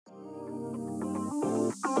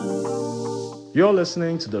You're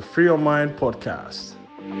listening to the Free Your Mind podcast.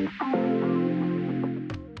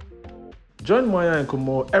 Join Moya and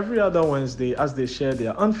Kumo every other Wednesday as they share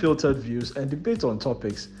their unfiltered views and debate on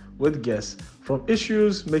topics with guests, from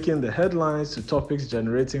issues making the headlines to topics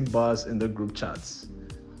generating buzz in the group chats.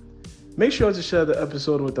 Make sure to share the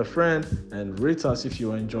episode with a friend and rate us if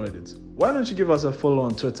you enjoyed it. Why don't you give us a follow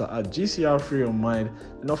on Twitter at GCR Free Your Mind?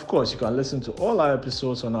 And of course, you can listen to all our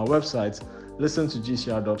episodes on our website,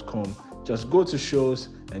 listentogcr.com. Just go to shows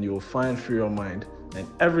and you will find Free Your Mind and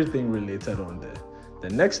everything related on there. The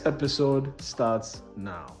next episode starts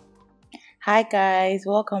now. Hi guys,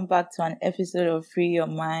 welcome back to an episode of Free Your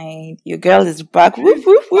Mind. Your girl is back. Woof,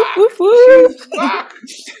 woof, woof, woof, woof. She's back.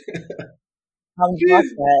 I'm back,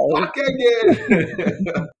 She's guys. back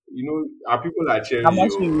again. You know, our people are cheering I'm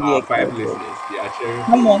actually you. really Our 5 excited. listeners, they are cheering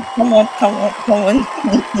Come for on, you. come on, come on, come on.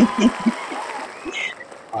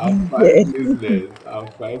 Our 5 listeners, our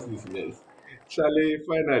 5 listeners. Charlie,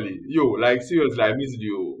 finally. Yo, like seriously, I missed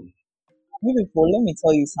you. Beautiful, let me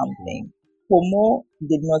tell you something. Pomo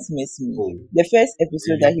did not miss me. Oh, The first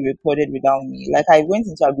episode that really? he recorded without me, like I went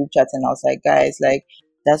into our group chat and I was like, guys, like,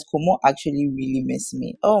 does Pomo actually really miss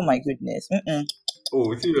me? Oh my goodness. Mm-mm.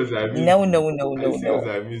 Oh, seriously, I missed No, you. no, no, no, Seriously,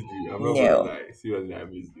 no. I missed you. I'm not gonna No. lie. Seriously, I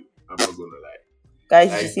missed you. I'm not gonna lie. Guys,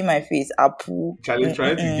 you should Like, see my face. Apu. Charlie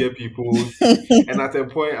trying to Mm-mm. get people, and at a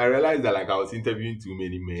point, I realized that like I was interviewing too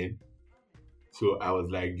many men. So I was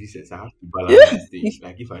like, Jesus, I have to balance this thing.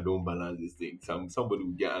 Like, if I don't balance this thing, somebody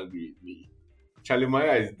will get angry with me. Charlie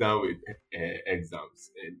Maya is done with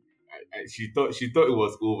exams, and she thought it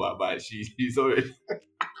was over, but she's already.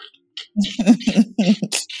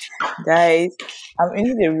 Guys, I'm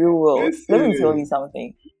into the real world. Let me tell you Listen,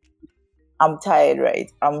 something. I'm tired,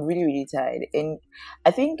 right? I'm really, really tired. And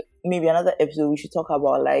I think maybe another episode we should talk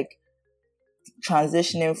about like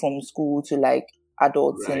transitioning from school to like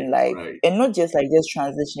adults right, in life. right, And not just like just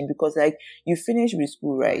transitioning, because like you finish with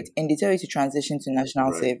school, right? And they tell you to transition to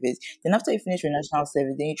national right, service. Then after you finish with national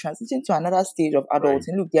service, then you transition to another stage of right.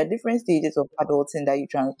 adulting. Look, there are different stages of adulting that you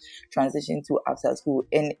transition to after school,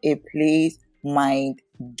 and it plays mind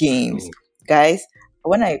I games. know. Guys,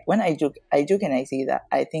 when I joke and I say that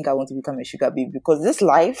I think I want to become a sugar baby, because this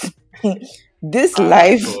life this I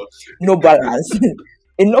life thought, no balance.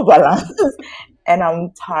 In no balance. And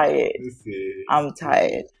I'm tired. listen. I'm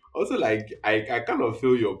tired. Also, like I kind of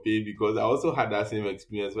feel your pain because I also had that same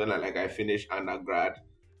experience when I finished undergrad.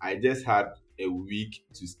 I just had a week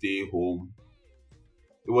to stay home.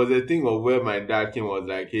 It was a thing of where my dad came was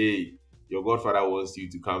like, "Hey, your godfather wants you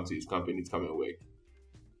to come to his company to come and work."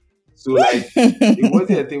 So like it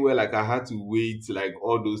wasn't a thing where like I had to wait like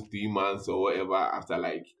all those 3 months or whatever after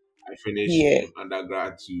like I finished Yeah.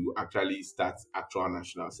 undergrad to actually start actual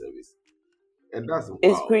national service. And that's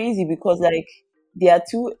It's wow. crazy because like there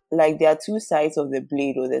are two sides of the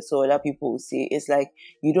blade or the sword that people will say. It's like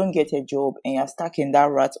you don't get a job and you're stuck in that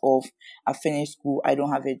rut of I finished school, I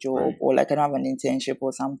don't have a job, Right. or like I don't have an internship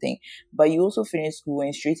or something. But you also finish school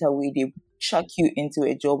and straight away they chuck you into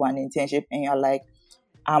a job and internship and you're like,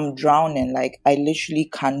 I'm drowning. Like I literally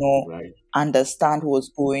cannot Right. understand what's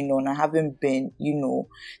going on. I haven't been,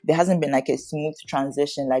 there hasn't been like a smooth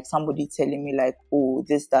transition, like somebody telling me like, oh,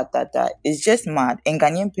 this, that. It's just mad. And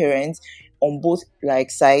Ghanaian parents on both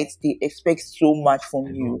like sides, they expect so much from I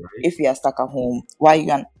know, you. right? If you are stuck at home, why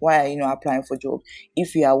are you not applying for jobs?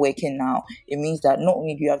 If you are working now, it means that not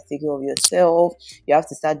only do you have to take care of yourself, you have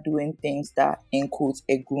to start doing things that in quotes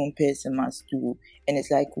a grown person must do. And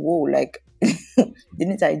it's like, whoa, like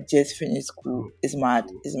didn't I just finish school? True, It's mad.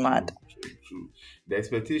 true, It's mad. true. The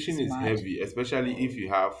expectation It's is mad. heavy, especially if you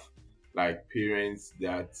have like parents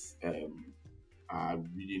that are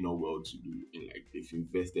really not well to do and like they've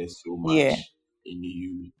invested so Yeah. much in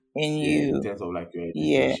you, In in you. terms of like your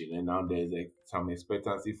Yeah. education, and now there's like some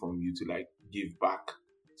expectancy from you to like give back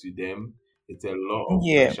to them. It's a lot of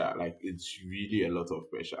Yeah. pressure. Like it's really a lot of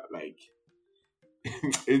pressure. Like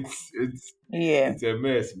it's Yeah. it's a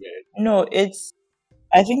mess, man. No,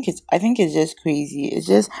 I think it's just crazy. It's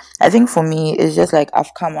just I think for me it's just like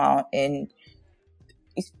I've come out and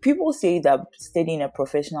people say that studying a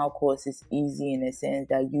professional course is easy in a sense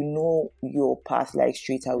that you know your path like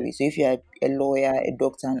straight away. So if you're a lawyer, a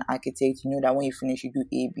doctor, an architect, you know that when you finish you do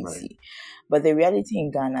ABC. Right. But the reality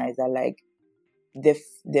in Ghana is that like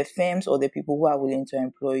the firms or the people who are willing to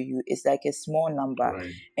employ you is like a small number,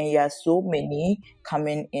 Right. and you are so many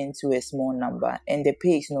coming into a small number, and the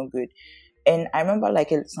pay is not good. And I remember like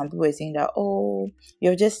some people were saying that, oh,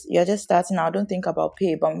 you're just starting out, don't think about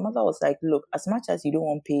pay. But my mother was like, look, as much as you don't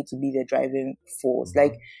want pay to be the driving force,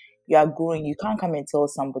 like you are growing, you can't come and tell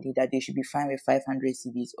somebody that they should be fine with 500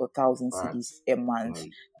 CDs or 1,000 CDs Facts. a month. Right.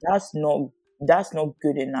 That's not that's not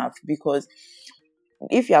good enough, because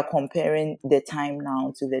if you are comparing the time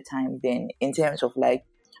now to the time then, in terms of like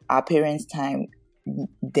our parents' time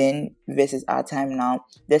then versus our time now,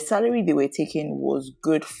 the salary they were taking was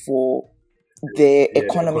good for the Yeah, the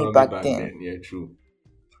economy economy back back then. then. Yeah, true.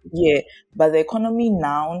 Yeah, but the economy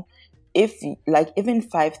now, if like even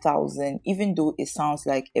 5,000, even though it sounds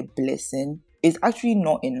like a blessing, is actually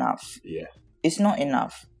not enough. Yeah. It's not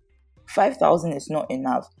enough. 5,000 is not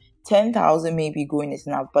enough. 10,000 maybe going is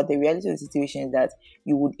enough, but the reality of the situation is that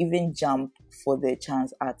you would even jump for the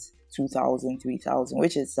chance at 2,000, 3,000,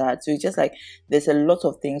 which is sad. So it's just like there's a lot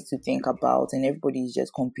of things to think about, and everybody's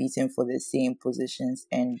just competing for the same positions.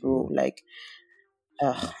 And bro, like,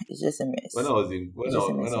 it's just a When I mess. was in It's just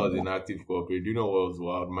a when mess I in was there. in active corporate, do you know what was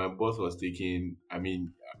wild? My boss was taking. I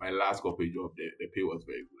mean, my last corporate job, the pay was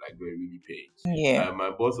very good, like very really paying. Yeah,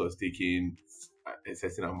 My boss was taking a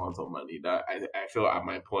certain amount of money that I felt at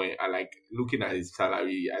my point. I like looking at his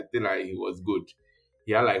salary. I think like he was good.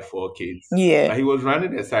 He had like 4 kids, yeah, but he was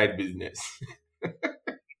running a side business,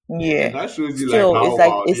 and yeah. that shows you like Still, it's how like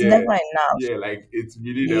wild. it's Yeah, never enough. yeah, like it's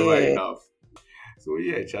really never Yeah, enough. So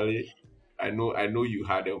yeah, Charlie, I know you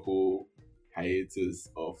had a whole hiatus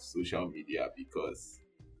of social media because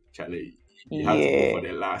Charlie, you had to go for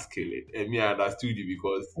yeah, the last killing. And me, I understood you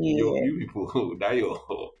because yeah. you people that your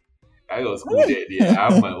school there, I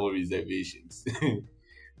have my own reservations.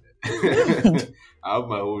 I have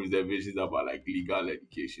my own reservations about like legal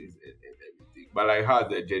educations and everything. But like how's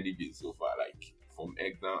the journey been so far? Like from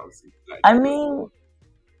exams, like I real mean,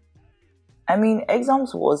 world.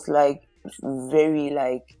 exams was like very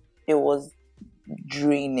like, it was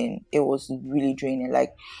draining. It was really draining.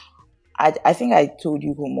 Like I think I told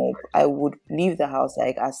you, Homo, I would leave the house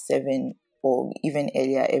like at 7 or even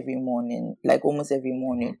earlier every morning, like almost every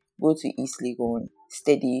morning. Go to East Legon,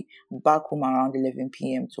 steady, back home around 11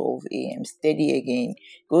 p.m., 12 a.m., steady again,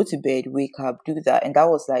 go to bed, wake up, do that. And that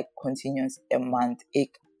was like continuous a month. It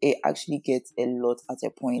actually gets a lot at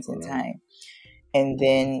a point in Alright. time. And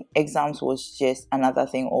then exams was just another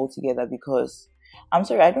thing altogether, because I'm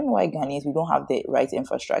sorry, I don't know why Ghanaians, we don't have the right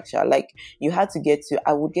infrastructure. Like,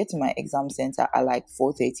 I would get to my exam center at like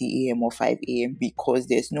 4:30 a.m. or 5 a.m. because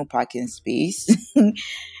there's no parking space.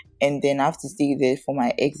 And then I have to stay there for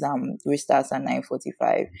my exam, which starts at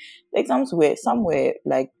 9:45. The exams were, some were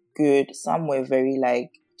like good, some were very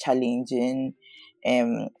like challenging.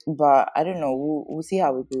 But I don't know, we'll see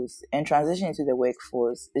how it goes. And transition into the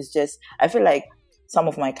workforce, it's just, I feel like some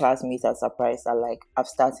of my classmates are surprised that like I've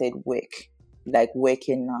started like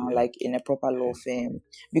working now, Yeah. like in a proper law firm.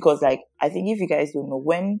 Because like, I think if you guys don't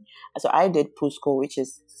know, so I did postcode, which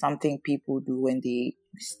is something people do when they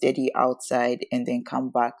study outside and then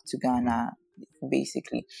come back to Ghana,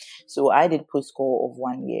 basically. So I did postcode of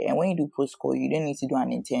 1 year. And when you do postcode, you don't need to do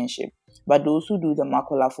an internship. But those who do the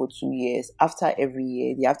Makola for 2 years, after every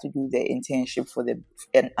year, they have to do the internship for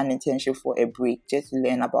an internship for a break, just to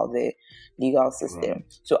learn about the legal system.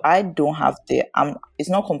 Right. So I don't have it's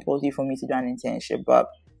not compulsory for me to do an internship, but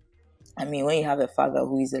I mean, when you have a father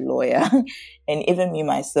who is a lawyer, and even me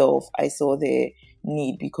myself, I saw the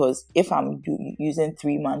need, because if I'm using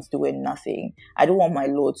 3 months doing nothing, I don't want my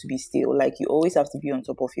law to be still. Like, you always have to be on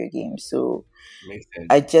top of your game. So Makes sense.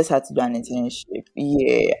 I just had to do an internship.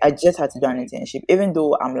 Yeah, I just had to do an internship, even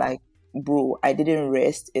though I'm like, bro, I didn't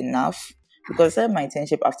rest enough, because I had my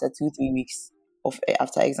internship after 2, 3 weeks of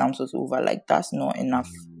after exams was over. Like, that's not enough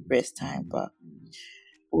rest time, but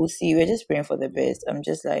we'll see. We're just praying for the best. I'm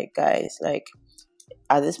just like, guys, like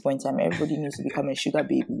at this point in time, everybody needs to become a sugar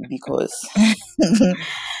baby, because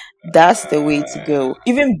that's the way to Uh, go.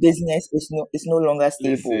 Even business is no longer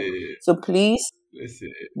stable. listen, So please listen.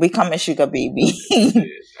 become a sugar baby. Listen,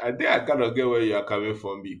 I think I kind of get where you are coming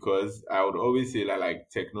from because I would always say that like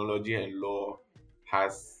technology and law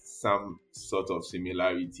has some sort of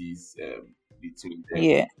similarities between them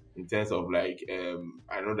Yeah, in terms of like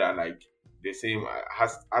I know that like the same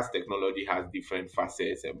as technology has different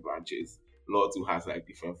facets and branches, law too has like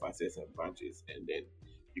different facets and branches, and then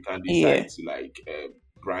you can yeah, decide to like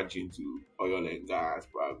branch into oil and gas,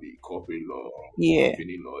 probably corporate law, yeah,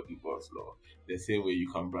 company law, divorce law the same way you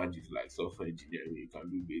can branch into like software engineering, you can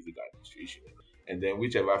do basic administration. And then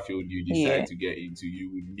whichever field you decide yeah, to get into,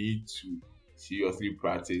 you would need to seriously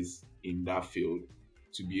practice in that field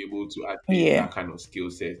to be able to attain yeah. that kind of skill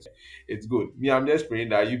set. It's good. Me, I'm just praying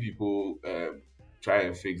that you people try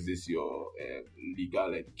and fix this your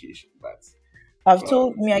legal education. But I've Well,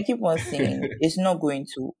 told me, I keep on saying it's not going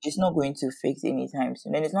to fix anytime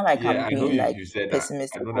soon. And it's not like yeah, I'm I know being like you said that.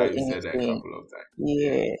 I pessimistic know or that you said that a anything. couple of times.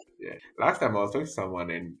 Yeah, Yeah, yeah. Last time I was talking to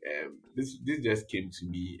someone, and this just came to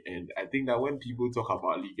me, and I think that when people talk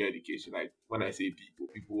about legal education, like when I say people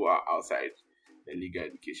who are outside the legal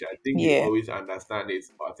education, I think they yeah, always understand it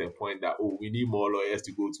at a point that, oh, we need more lawyers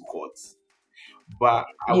to go to courts. But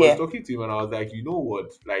I was yeah, talking to him and I was like, you know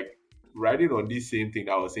what? Like, riding on this same thing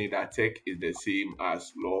that I was saying that tech is the same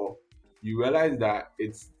as law, you realize that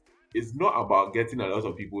it's not about getting a lot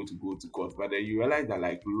of people to go to court, but then you realize that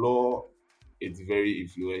like law is very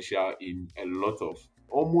influential in a lot of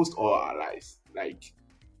almost all our lives. Like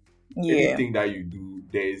yeah, anything that you do,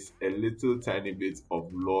 there's a little tiny bit of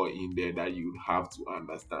law in there that you have to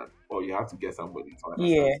understand, or you have to get somebody to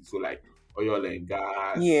understand yeah, too. So like oil and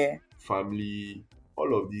gas, yeah, family,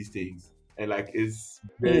 all of these things. And like it's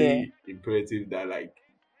yeah, very imperative that like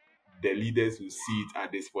the leaders will see it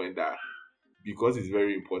at this point that because it's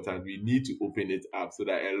very important, we need to open it up so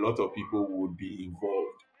that a lot of people would be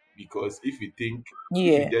involved. Because if you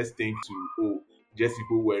yeah, just think to, oh, just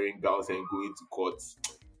people wearing gowns and going to courts,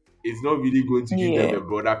 it's not really going to give them yeah, a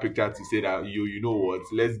broader picture to say that you know what,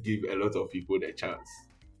 let's give a lot of people the chance.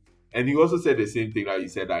 And he also said the same thing that you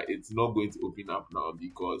said that it's not going to open up now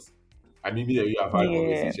because I mean me and you have had a yeah.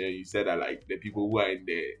 conversation. You said that like the people who are in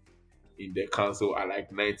the council are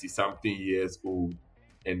like 90 something years old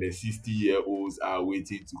and the 60-year-olds are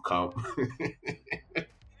waiting to come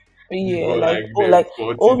Yeah, before like like oh, the like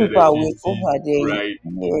 40s old and people the are way 50s, over there. right?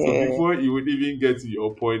 So Yeah, before you would even get to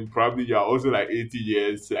your point, probably you are also like 80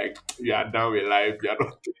 years, like you are done with life, you are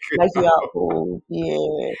not like you are old.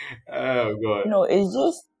 Yeah, oh god. no, it's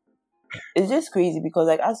just crazy because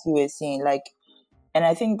like as you were saying, like, and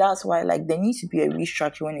I think that's why like there needs to be a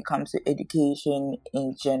restructure when it comes to education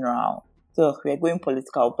in general. So we're going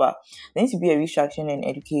political, but there needs to be a restructure in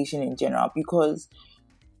education in general because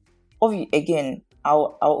again,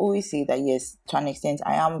 I'll always say that yes, to an extent,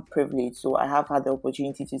 I am privileged, so I have had the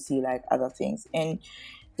opportunity to see like other things. And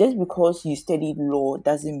just because you studied law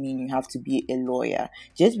doesn't mean you have to be a lawyer.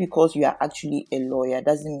 Just because you are actually a lawyer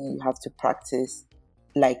doesn't mean you have to practice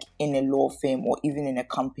like in a law firm or even in a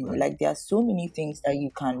company. Right, Like there are so many things that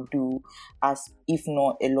you can do as if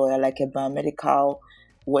not a lawyer, like a biomedical,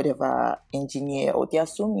 whatever engineer, or there are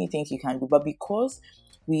so many things you can do. But because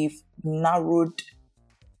we've narrowed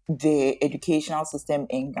the educational system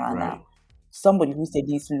in Ghana, right. somebody who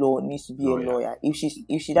studies law needs to be a Lawyer. lawyer. If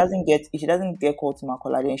she doesn't get called to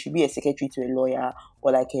Makola, then she'll be a secretary to a lawyer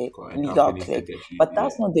or like a Or a legal company clerk. secretary. But Yeah.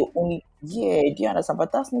 that's not the only yeah, do you understand?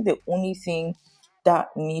 But that's not the only thing that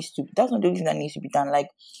needs to be done. Like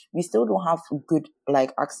we still don't have good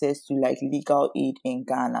like access to like legal aid in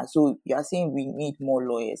Ghana. So you are saying we need more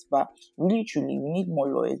lawyers, but really truly we need more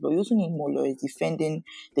lawyers, but we also need more lawyers defending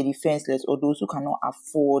the defenseless or those who cannot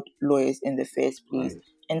afford lawyers in the first place. Right.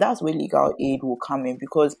 And that's where legal aid will come in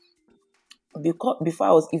because before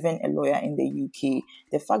I was even a lawyer in the UK,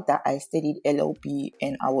 the fact that I studied LLB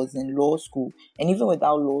and I was in law school, and even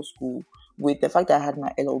without law school, with the fact that I had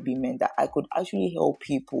my LLB meant that I could actually help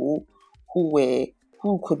people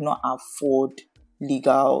who could not afford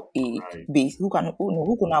legal aid Right. base who could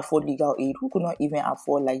not afford legal aid, who could not even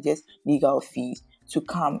afford like just legal fees to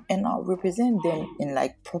come, and I'll represent them in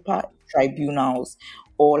like proper tribunals,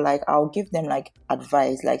 or like I'll give them like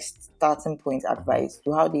advice, like starting point advice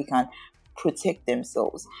to how they can protect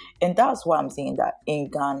themselves. And that's why I'm saying that in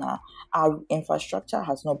Ghana, our infrastructure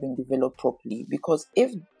has not been developed properly. Because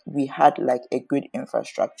if we had like a good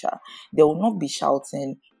infrastructure, they will not be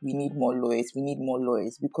shouting, we need more lawyers, we need more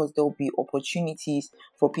lawyers, because there will be opportunities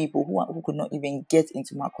for people who could not even get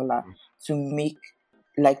into Makola to make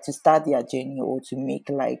like to start their journey or to make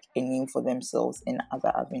like a name for themselves in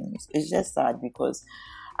other avenues. It's just sad because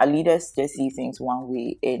our leaders just see things one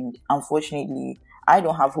way, and unfortunately I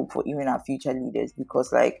don't have hope for even our future leaders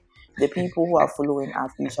because like the people who are following our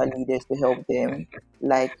future leaders to help them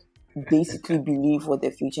like basically believe what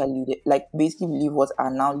the future leader like basically believe what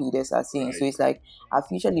our now leaders are saying. So Right. it's like our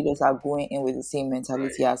future leaders are going in with the same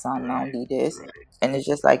mentality Right. as our now Right. leaders, Right. and it's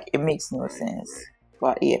just like it makes no Right. sense. Right.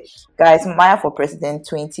 But yeah, guys, Maya for president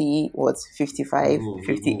 20 what We 55 move,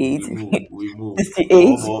 we move, 58 we move, we move.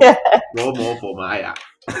 68. Four more for Maya.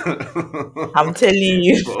 I'm telling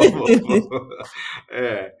you. Four more.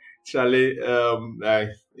 Yeah. Charlie, like,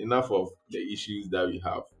 enough of the issues that we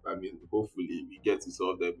have. I mean, hopefully we get to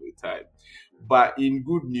solve them with time. But in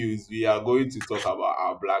good news, we are going to talk about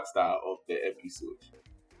our black star of the episode.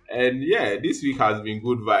 And yeah, this week has been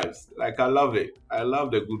good vibes. Like I love it. I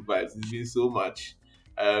love the good vibes. It's been so much.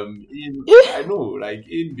 In I know, like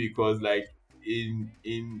in because like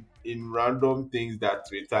in random things that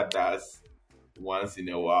Twitter does once in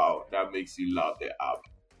a while that makes you love the app.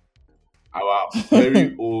 Our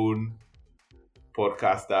very own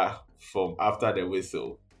podcaster from After the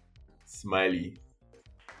Whistle, Smiley.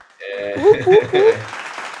 Whoop, whoop, whoop.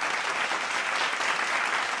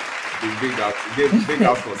 Big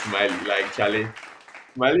up for Smiley. Like Charlie,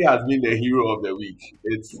 Smiley has been the hero of the week.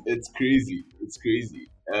 It's crazy. It's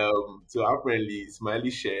crazy. So apparently Smiley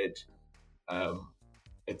shared um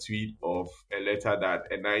a tweet of a letter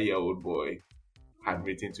that a 9-year-old boy had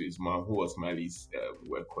written to his mom, who was Smiley's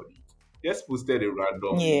work colleague. Just posted it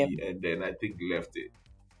Yeah, randomly and then I think left it.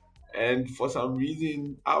 And for some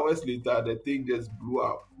reason, hours later, the thing just blew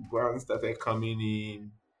up. Brands started coming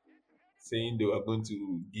in saying they were going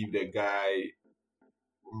to give the guy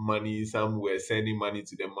money. Some were sending money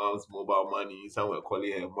to the mom's mobile money. Some were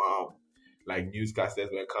calling her mom. Like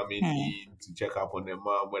newscasters were coming hmm. in to check up on the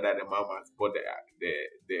mom, whether the mom has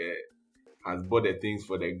bought the things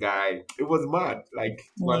for the guy. It was mad. Like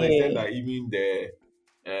to an extent Yeah, that even the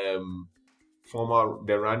um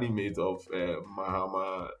the running mate of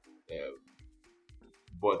Mahama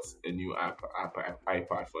bought a new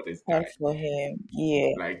iPad for this hard guy. for him.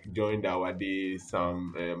 Yeah, Like joined our day,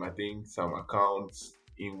 some I think some accounts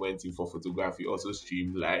in went in for photography, also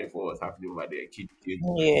streamed live what was happening over there. Kid came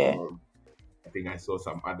to yeah, perform. I think I saw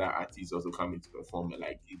some other artists also coming to perform and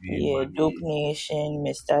like giving him yeah. Dope money. Nation,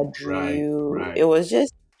 Mr. Right, Drew. It right. was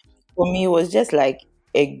just for me. It was just like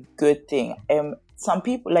a good thing. Some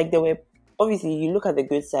people like there were obviously you look at the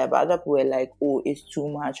good side, but other people were like, "Oh, it's too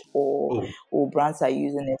much," or Oh, "Oh, brands are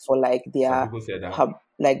using it for like some their people said that.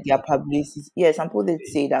 their publicity." Yeah, some people did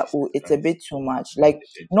say that, "Oh, Jesus it's a Christ. bit too much." Like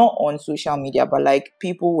not on social media, but like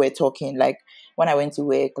people were talking. Like when I went to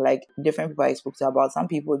work, like different people I spoke to about, some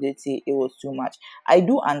people did say it was too much. I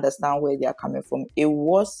do understand where they are coming from. It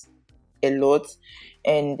was a lot.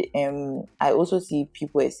 And I also see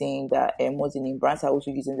people are saying that what's the name, brands are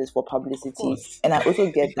also using this for Of publicity, course. and I also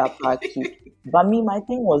get that part too. But me, my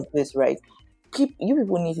thing was this, right? You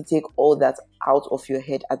people need to take all that out of your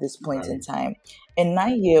head at this point in Right. time. A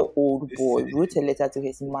 9-year-old boy Listen. wrote a letter to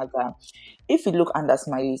his mother. If you look under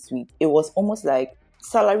Smiley's tweet, it was almost like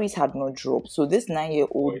salaries had not dropped. So this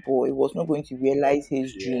 9-year-old boy was not going to realize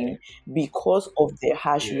his Yeah, dream because of the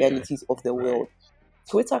harsh yeah. realities of the Right. world.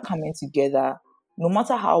 Twitter coming together, no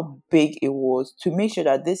matter how big it was, to make sure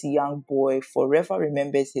that this young boy forever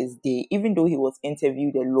remembers his day, even though he was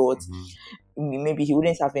interviewed a lot, Mm-hmm. maybe he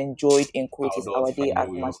wouldn't have enjoyed in quotes I'll not our day find as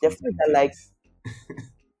a way much. of The fact making that like things.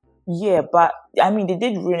 yeah, but I mean they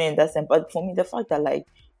did ruin it in that sense. But for me, the fact that like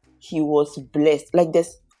he was blessed, like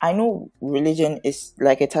this, I know religion is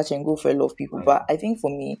like a touch and go for a lot of people, Right. but I think for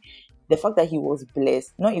me, the fact that he was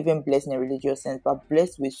blessed, not even blessed in a religious sense, but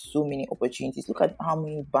blessed with so many opportunities. Look at how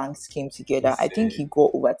many banks came together. I think he Listen,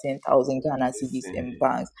 got over 10,000 Ghana cedis in listen.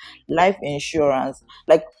 banks, life insurance.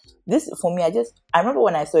 Like this for me, I remember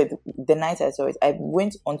when I saw it, the night I saw it, I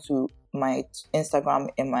went onto my Instagram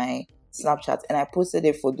and my Snapchat and I posted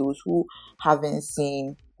it for those who haven't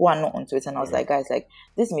seen, who are not on Twitter. And I was Right. like, guys, like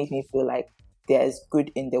this makes me feel like there's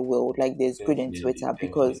good in the world, like there's good in Definitely, Twitter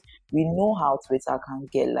because definitely. we know how Twitter can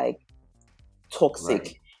get like Right.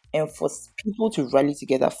 toxic. And for people to rally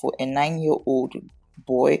together for a 9-year-old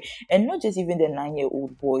boy, and not just even the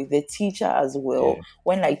 9-year-old boy, the teacher as well, Yeah.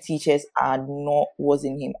 when like teachers are not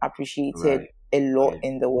wasn't him appreciated Right. a lot Right.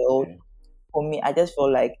 in the world. Yeah. For me, I just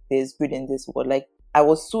felt like there's good in this world. Like I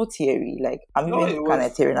was so teary, like I'm No, even it kind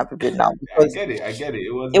of was. tearing up a bit now I because get it. I get it.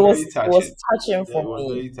 It was it was very it was touching. touching Yeah, for it was me.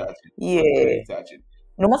 very touching. It was Yeah, very touching.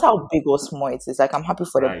 no matter how big or small it is, like I'm happy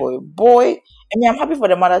for the Right. boy. I mean, I'm happy for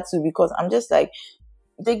the mother too because I'm just like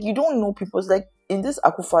you don't know people's like in this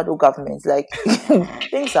Akufado government, like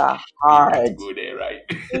things are You don't have to hard. go there, right?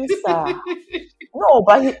 Things are no,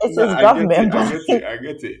 but it's Yeah, his I get it. government, I but get it. I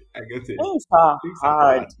get it. I get it. things are Things are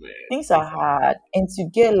hard. hard, man. Things are Things are hard. hard. And to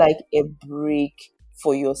get like a break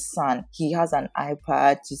for your son, he has an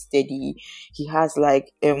iPad to study. He has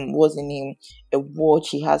like what's the name? A watch.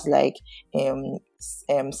 He has like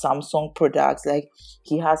Samsung products. Like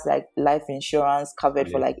he has like life insurance covered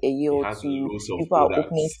for Yeah. like a year He or has two. loads of People are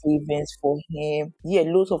opening products. savings for him. Yeah,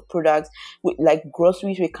 loads of products with like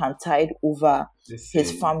groceries we can tide over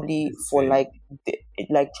his Listen, family for listen. like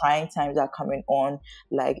like trying times are coming on,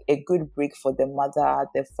 like a good break for the mother,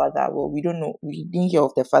 the father. Well, we don't know, we didn't hear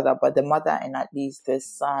of the father, but the mother and at least the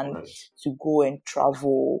son Right. to go and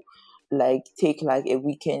travel, like take like a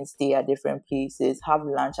weekend stay at different places, have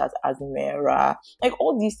lunch at Azmera, like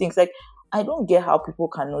all these things. Like I don't get how people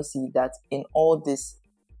cannot see that in all this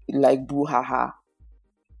like brouhaha.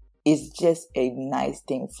 is just a nice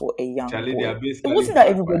thing for a young Charlie, they boy. are It basically wasn't that bad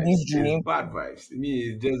everybody's vibes. dream. It's bad vibes. To me,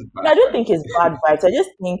 it's just No, bad I don't think vibes. it's bad vibes. I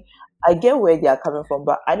just think I get where they are coming from,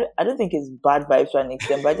 but I don't think it's bad vibes to an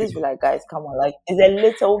extent. But I just feel like, guys, come on, like it's a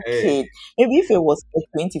little Hey, kid. Maybe if it was a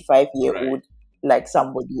 25-year-old right. like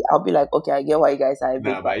somebody, I'll be like, okay, I get why you guys are a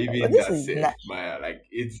bit Nah, but bad. But even this that is safe, not. Maya, like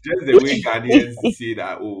it's just the way Ghanaians say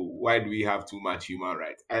that, oh, why do we have too much human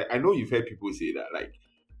rights? I know you've heard people say that, like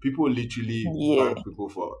people literally Yeah, ban people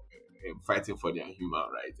for fighting for their human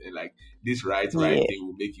rights, and like this right yeah, thing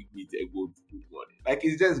will make you meet a good money. Like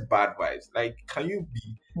it's just bad vibes. Like can you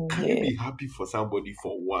yeah, be happy for somebody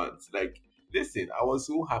for once? Like listen, I was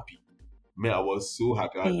so happy. Man, I was so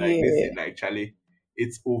happy. I was like, yeah, listen, like Charlie,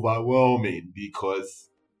 it's overwhelming because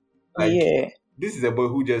like yeah. this is a boy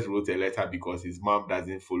who just wrote a letter because his mom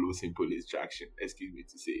doesn't follow simple instruction. Excuse me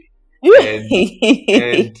to say,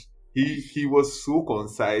 and he was so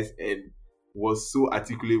concise and was so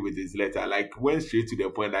articulate with his letter. Like went straight to the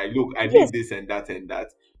point. Like, look, I Yes, did this and that and that.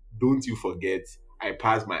 Don't you forget? I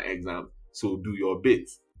passed my exam, so do your bit.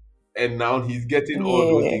 And now he's getting all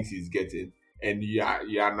those yeah, things he's getting, and you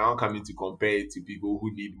are now coming to compare it to people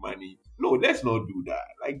who need money. No, let's not do that.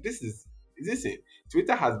 Like this is listen,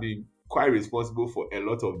 Twitter has been quite responsible for a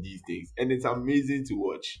lot of these things, and it's amazing to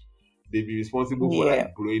watch. They've been responsible for yeah,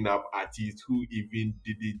 like blowing up artists who even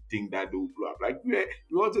didn't think that they would blow up. Like we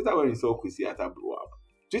on Twitter when we saw Kusiata blow up.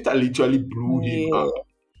 Twitter literally blew him yeah. up.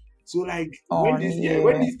 So like when On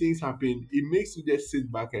when yeah, these things happen, it makes you just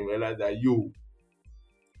sit back and realize that yo,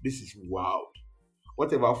 this is wild.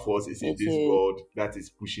 Whatever force is in it this is. world that is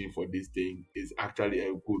pushing for this thing is actually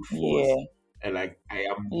a good force. Yeah, And like I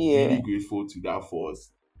am yeah, really grateful to that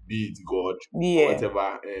force, be it God or yeah,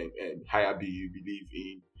 whatever higher being you believe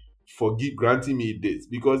in, for granting me this.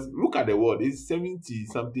 Because look at the world, it's 70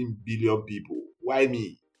 something billion people. Why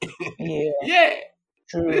me? yeah. Yeah.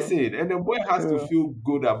 True, Listen, and the boy has to true. feel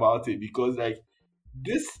good about it because like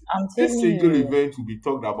this I'm this telling single you. event will be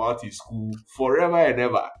talked about in school forever and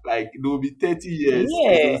ever. Like there will be 30 years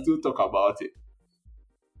and Yeah, they'll still talk about it.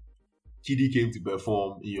 Kiddy came to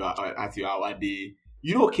perform in at your hour day.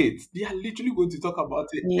 You know, kids, they are literally going to talk about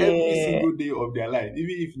it every yeah, single day of their life.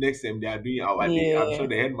 Even if next time they are doing our day, I'm yeah. sure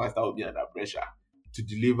the headmaster will be under pressure to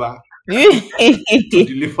deliver Yeah, to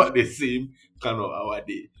deliver the same kind of our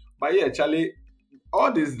day. But yeah, Charlie,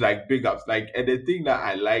 all these like big ups, like and the thing that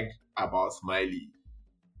I liked about Smiley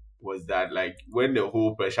was that like when the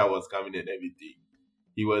whole pressure was coming and everything,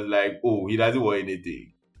 he was like, oh, he doesn't want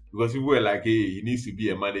anything. Because people were like, hey, he needs to be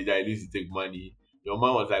a manager, he needs to take money. Your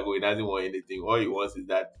man was like, oh, he doesn't want anything. All he wants is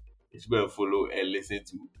that he should go and follow and listen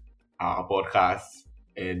to our podcast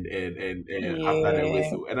and after the yeah,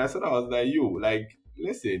 whistle. And I said I was like, yo, like,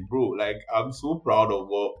 listen, bro, like I'm so proud of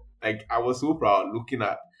what like I was so proud looking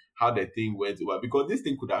at how the thing went over because this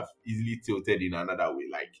thing could have easily tilted in another way.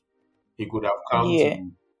 Like he could have come yeah,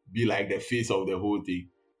 to be like the face of the whole thing.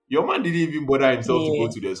 Your man didn't even bother himself to go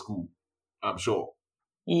yeah, to the school. I'm sure.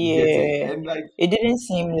 You get it? yeah. And like, It didn't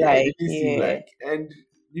seem yeah, it like, didn't seem yeah, like. And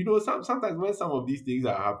you know, sometimes when some of these things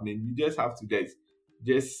are happening, you just have to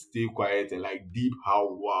just stay quiet and like deep how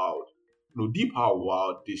wild, deep how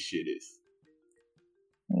wild this shit is.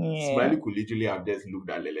 yeah, Smiley could literally have just looked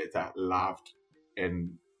at the letter, laughed,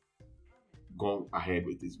 and gone ahead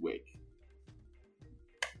with his work.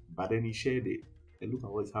 But then he shared it, and look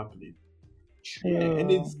at what's happening. Yeah, and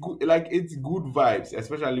true. it's good. Like it's good vibes,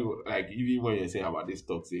 especially like even when you're saying about this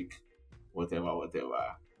toxic, whatever,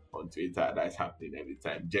 on Twitter that's happening every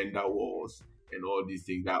time, gender wars and all these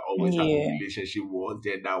things that always happen, Yeah, relationship wars,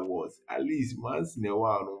 gender wars. At least once in a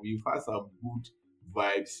while, we've had some good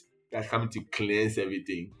vibes that's coming to cleanse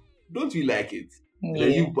everything. Don't you like it? And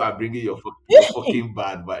then you yeah. people are bringing your fucking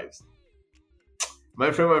bad vibes.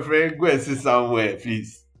 My friend, go and sit somewhere,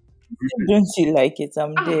 please. Don't you like it?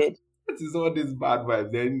 I'm Ah, dead. what is all this bad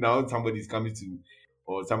vibes? Then now somebody's coming to,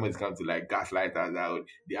 or someone's coming to like gaslight us out.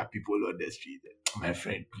 There are people on the street. My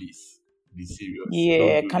friend, please be serious.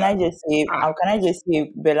 Don't Yeah, do can that. I just say, Ah, can I just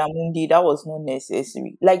say, Belamundi, that was not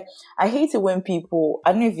necessary. Like, I hate it when people,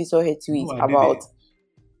 I don't know if you saw her tweet no, I about, didn't.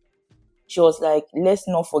 she was like, let's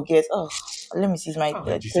not forget, oh, let me see my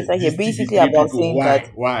Oh, Jesus, Twitter here, these basically TV3 about people, saying that,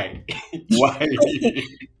 why? Why?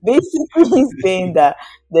 basically saying that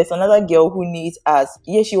there's another girl who needs us.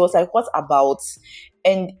 Yeah, she was like, what about?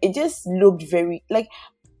 And it just looked very, like,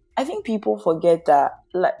 I think people forget that,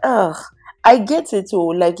 like, I get it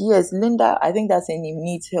too. Like, yes, Linda, I think that's her name,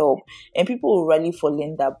 needs help. And people will rally for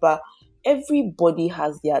Linda, but everybody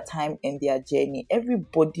has their time and their journey.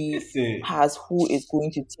 Everybody Listen. has who is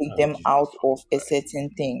going to take Oh, them Jesus out of a Christ.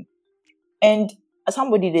 certain thing. And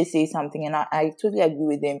somebody they say something, and I totally agree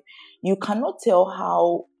with them. You cannot tell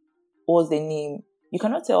how what was the name? You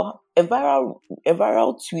cannot tell a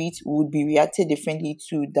viral tweet would be reacted differently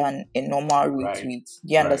to than a normal Right. retweet.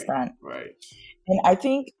 Do you Right. understand? Right. And I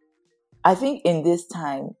think in this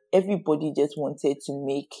time, everybody just wanted to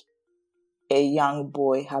make a young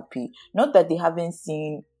boy happy. Not that they haven't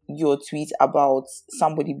seen your tweet about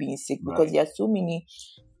somebody being sick, because Right. there are so many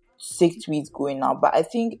sick tweets going out. But I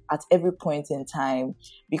think at every point in time,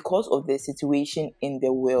 because of the situation in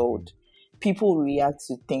the world, people react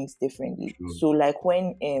to things differently. True. So like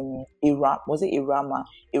when Irama's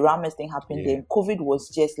thing happened, Yeah. then COVID was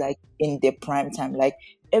just like in the prime time. Like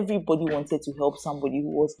everybody wanted to help somebody who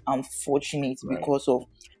was unfortunate Right. because of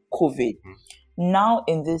COVID. Mhm. Now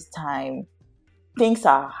in this time, things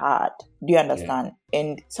are hard. Do you understand?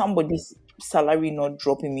 And somebody's salary not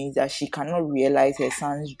dropping means that she cannot realize her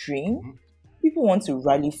son's dream. Mhm. People want to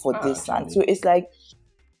rally for this son. Actually. So it's like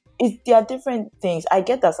there are different things. I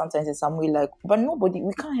get that sometimes in some way, like, but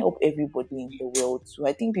we can't help everybody in the world. So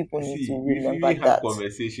I think people need See, to we remember really have that.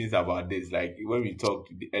 conversations about this, like when we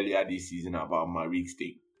talked earlier this season about Marik's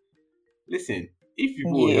thing. Listen, if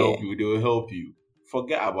people will help Yeah. you, they will help you.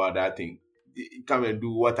 Forget about that thing. Come and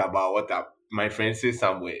do what my friend says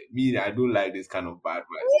somewhere. Me, I don't like this kind of bad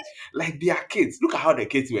vibes. Like they are kids. Look at how the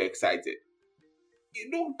kids were excited.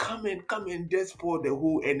 You don't come and just pour the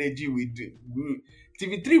whole energy with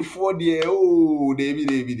TV3 4 there. Oh,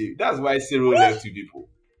 David. That's why Cyril left you people.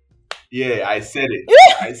 Yeah, I said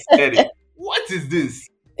it. What is this?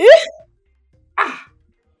 Ah,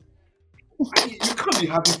 you can't be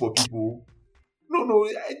happy for people. No.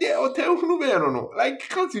 Like,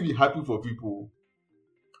 can't you be happy for people?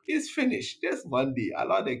 It's finished. Just one day.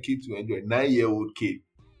 Allow the kid to enjoy. 9-year-old kid.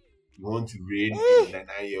 You want to rain in the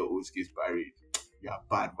 9-year-old kid's parade. You have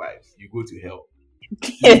bad vibes. You go to hell.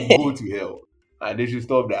 You go to hell. And they should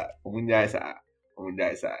stop that.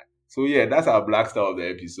 So yeah, that's our black star of the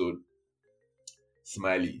episode.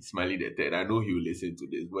 Smiley the third. I know he will listen to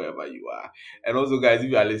this wherever you are. And also, guys, if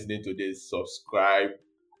you are listening to this, subscribe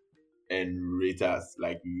and rate us.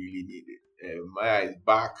 Like, we really need it. Maya is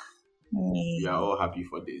back. We are all happy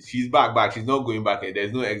for this. She's back. She's not going back, and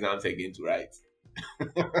there's no exams again to write.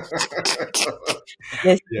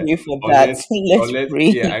 Let's pray for that. Let's pray.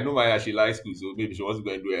 Yeah, I know Maya, she likes school, so maybe she wants to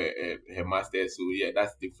go and do her master's. So yeah,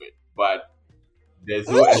 that's different. But there's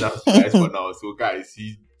no exams to write for now. So guys,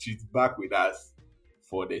 she's back with us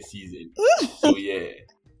for the season. So yeah.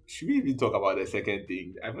 Should we even talk about the second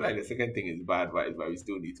thing? I feel like the second thing is bad vibes, but we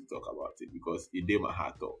still need to talk about it because it did my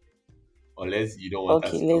heart up. Unless you don't want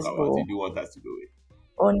us to let's talk about go. it, you want us to do it.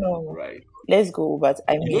 Oh no. Right. Let's go, but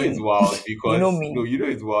I You know mean, it's wild because you know me. no, you know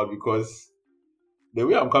it's wild because the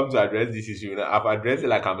way I'm coming to address this issue, I've addressed it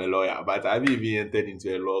like I'm a lawyer, but I haven't even entered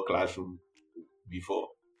into a law classroom before.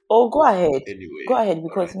 Oh, go ahead. Anyway, Go ahead,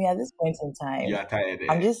 because alright. me at this point in time, You are tired.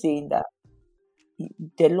 I'm just saying that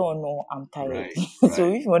the law, no, I'm tired. Right, So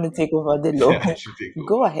right. if you want to take over the law, I should take over.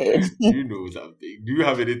 go ahead. Do you know something? Do you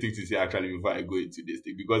have anything to say actually before I go into this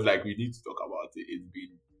thing? Because like we need to talk about it.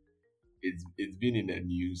 It's been in the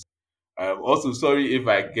news. Also, sorry if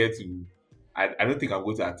I get to. I don't think I'm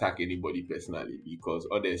going to attack anybody personally because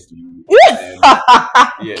honestly,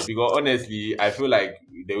 because honestly, I feel like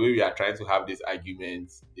the way we are trying to have this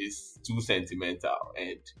argument is too sentimental.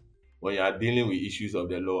 And when you are dealing with issues of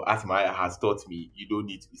the law, as Maya has taught me, you don't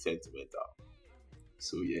need to be sentimental.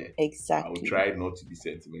 So yeah, I will Exactly. try not to be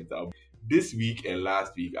sentimental. This week and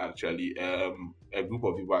last week, actually, a group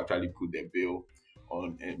of people actually put the bill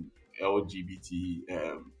on LGBT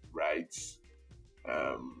rights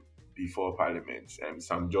before Parliament.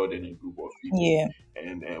 Sam Jordan and a group of people. Yeah.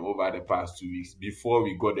 And over the past 2 weeks, before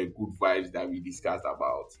we got the good vibes that we discussed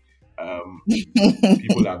about,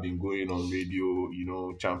 people have been going on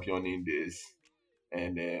radio, championing this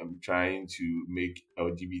and trying to make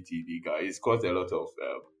LGBT legal. It's caused a lot of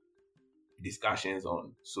discussions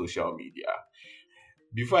on social media.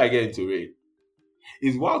 Before I get into it,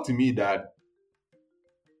 it's wild to me that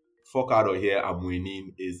fuck out of here, I'm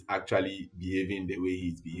winning is actually behaving the way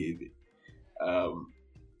he's behaving.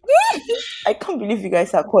 I can't believe you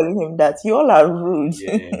guys are calling him that. You all are rude.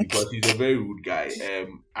 Yeah, because he's a very rude guy.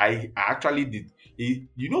 I actually did.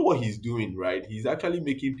 You know what he's doing, right? He's actually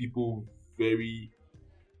making people very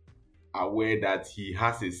aware that he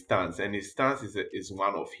has a stance, and his stance is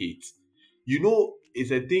one of hate.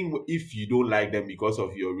 It's a thing if you don't like them because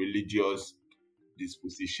of your religious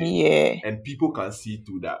disposition, Yeah. and people can see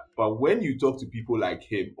through that. But when you talk to people like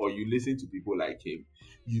him or you listen to people like him,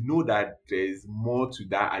 you know that there's more to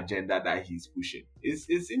that agenda that he's pushing.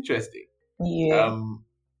 It's interesting. Yeah.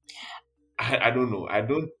 I don't know. I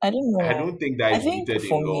don't know. I don't think that I is think rooted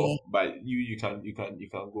for in law, me, but you can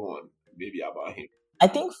go on maybe about him. I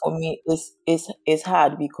think for me it's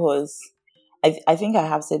hard because I think I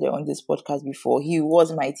have said it on this podcast before. He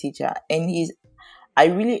was my teacher, and I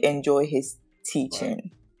really enjoy his Right.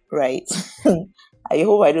 teaching, right? I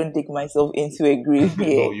hope I don't dig myself into a grave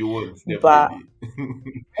here. No, you won't, But definitely.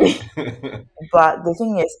 but the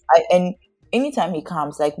thing is, and anytime he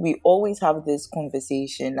comes, like we always have this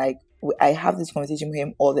conversation. Like I have this conversation with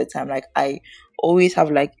him all the time. Like I always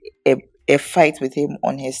have like a fight with him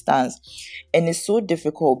on his stance, and it's so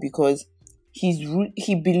difficult because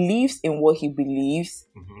he believes in what he believes,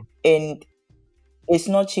 Mhm. and it's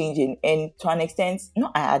not changing. And to an extent,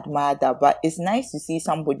 no, I admire that, but it's nice to see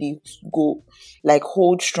somebody go like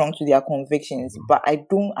hold strong to their convictions. But I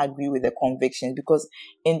don't agree with the convictions because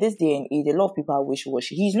in this day and age, a lot of people are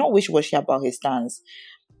wish-washy. He's not wish-washy about his stance.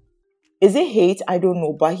 Is it hate? I don't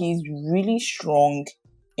know, but he's really strong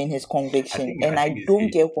in his conviction, and I think I it's don't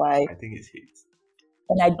hate. get why. I think it's hate.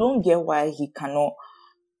 And I don't get why he cannot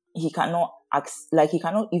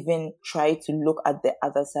even try to look at the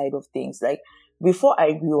other side of things. Like before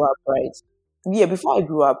I grew up, right? Yeah, before I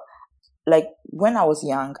grew up, like when I was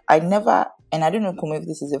young, I never, and I don't know Kumo, if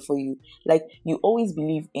this is it for you. Like you always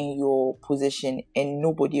believe in your position and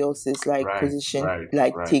nobody else's like Right, position right,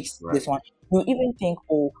 like right, takes right, this one. You even think,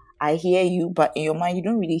 oh, I hear you, but in your mind you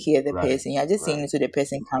don't really hear the right, person. You're just saying right, it so the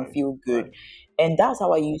person can right, feel good. right. And that's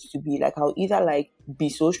how I used to be. Like I'll either like be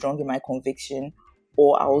so strong in my conviction,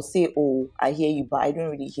 or I'll say, oh, I hear you, but I don't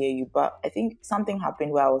really hear you. But I think something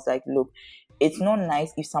happened where I was like, look, it's not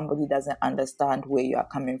nice if somebody doesn't understand where you are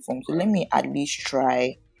coming from. So let Right, me at least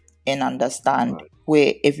try and understand right,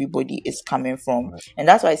 where everybody is coming from. right. And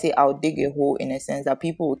that's why I say I'll dig a hole in a sense that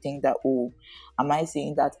people will think that, oh, am I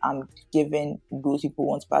saying that I'm giving those people who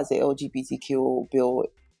want to pass the LGBTQ bill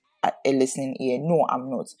a listening ear? No, I'm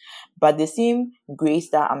not. But the same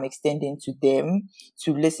grace that I'm extending to them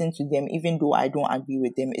to listen to them, even though I don't agree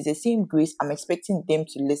with them, is the same grace I'm expecting them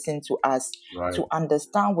to listen to us, Right, to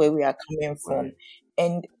understand where we are coming from. right.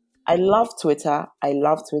 And I love Twitter. I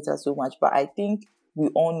love Twitter so much, but I think we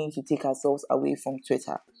all need to take ourselves away from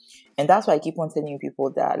Twitter. And that's why I keep on telling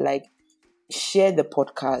people that, like, share the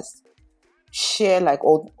podcast, share like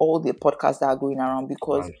all the podcasts that are going around,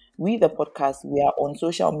 because Right. we the podcast, we are on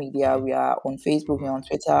social media, we are on Facebook, we're on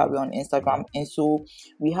Twitter, we're on Instagram, and so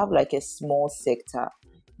we have like a small sector.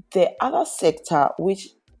 The other sector which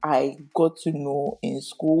I got to know in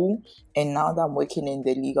school, and now that I'm working in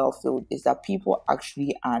the legal field, is that people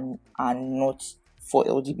actually are not for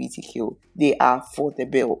LGBTQ, they are for the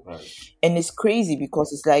bill. Right. And it's crazy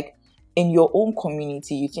because it's like in your own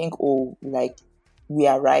community you think, oh, like we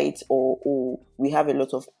are right, or oh, we have a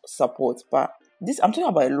lot of support. But this, I'm talking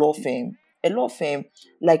about a law firm,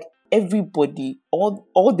 like everybody, all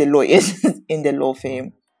the lawyers in the law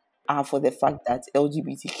firm are for the fact that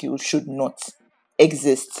LGBTQ should not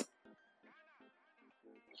exist.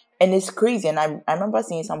 And it's crazy. And I remember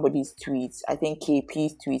seeing somebody's tweets, I think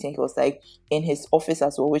KP's tweet, and he was like in his office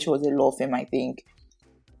as well, which was a law firm, I think,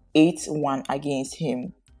 8-1 against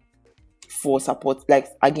him for support, like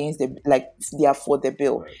against the, like they are for the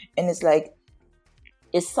bill. Right. And it's like,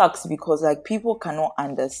 it sucks because like people cannot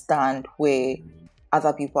understand where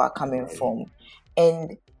other people are coming Right. from.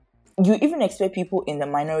 And you even expect people in the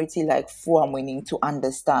minority like Fuamwini to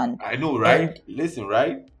understand. I know, right? And Listen,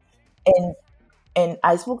 right? and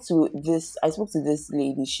I spoke to this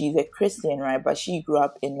lady. She's a Christian, right? But she grew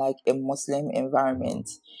up in like a Muslim environment.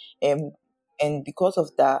 And because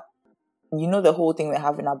of that, you know, the whole thing we're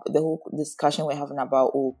having, the whole discussion we're having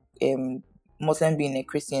about Muslim being a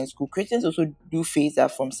Christian school. Christians also do face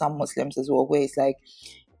that from some Muslims as well, where it's like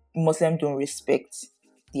Muslims don't respect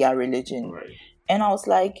their religion. Right. And I was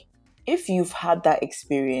like, if you've had that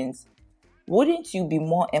experience, wouldn't you be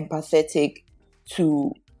more empathetic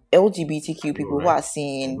to LGBTQ people who right? are I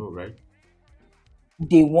saying know, right?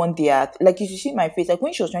 they want their, like, you should see my face, like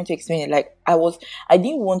when she was trying to explain it, like I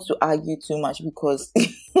didn't want to argue too much because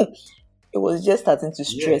it was just starting to Yeah,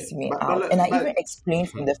 stress me out. And I even but explained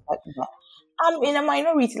from the fact that I'm in a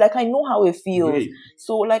minority, like I know how it feels. great.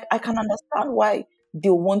 So like I can understand why they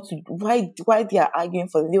want to, why they are arguing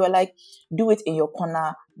for it. They were like, do it in your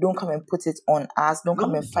corner, don't come and put it on us, don't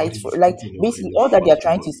come and fight for Nobody's it. Like putting on basically any all that they are fucking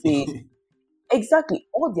trying to say is money. exactly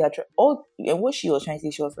all they are all, and what she was trying to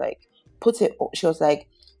say, she was like, she was like,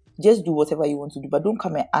 just do whatever you want to do, but don't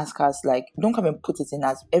come and ask us, like, don't come and put it in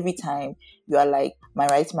us every time you are like, my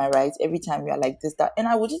rights, every time you are like this, that. And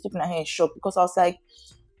I was just looking at her in shock because I was like,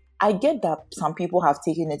 I get that some people have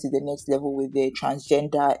taken it to the next level with their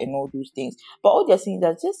transgender and all those things, but all they're saying is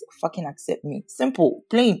that just fucking accept me. Simple,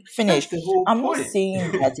 plain, That's finished. the whole I'm not point.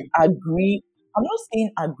 saying that agree. I'm not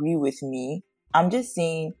saying agree with me. I'm just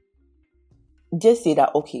saying just say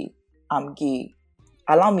that, okay, I'm gay.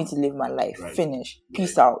 Allow me to live my life. Right. Finish. Right.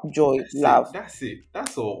 Peace out. Joy. That's Love. it. That's it.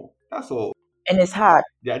 That's all. That's all. And it's hard.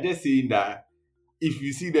 They are just saying that if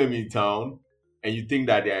you see them in town and you think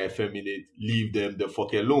that they are effeminate, leave them the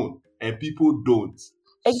fuck alone. And people don't.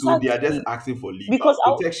 So they are just Exactly. asking for legal Because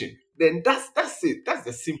protection. Then that's it. That's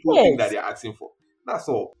the simple thing that yes, they are asking for. That's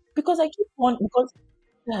all. because I keep on because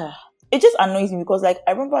it just annoys me because like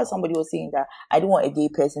I remember somebody was saying that I don't want a gay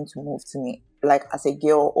person to move to me like as a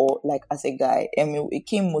girl or like as a guy. I mean, it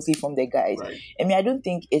came mostly from the guys. Right. I mean, I don't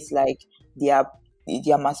think it's like their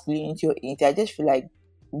masculinity or anything. I just feel like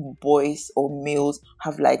boys or males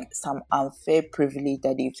have like some unfair privilege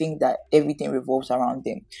that they think that everything revolves around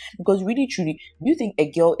them. Because really truly, do you think a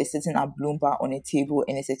girl is sitting at Bloomberg on a table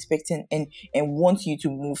and is expecting and wants you to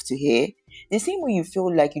move to her? The same way you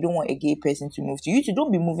feel like you don't want a gay person to move to you, too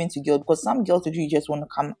don't be moving to girls, because some girls you just want to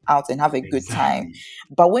come out and have a good time.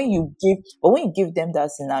 Exactly. But when you give them that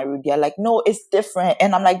scenario, they're like, no, it's different.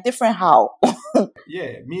 And I'm like, different how?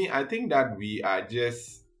 Yeah, I think that we are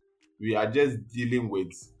just dealing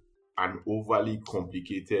with an overly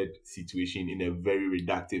complicated situation in a very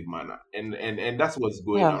reductive manner. And that's what's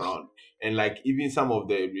going Yeah. around. And like even some of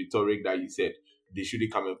the rhetoric that you said, they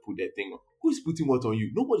shouldn't come and put their thing on. Who's putting what on you?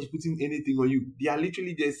 Nobody's putting anything on you. They are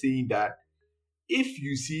literally just saying that if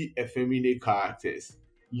you see effeminate characters,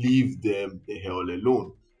 leave them the hell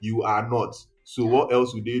alone. You are not. So what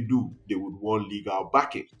else would they do? They would want legal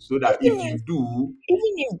backing. So that if Even you if do,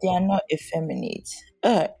 they are not effeminate,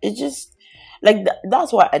 it just like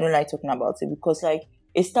that's why I don't like talking about it, because like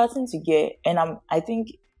it's starting to get, and I think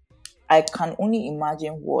I can only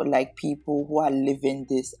imagine what like people who are living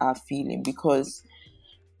this are feeling, because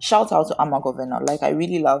shout out to Amma Governor, like I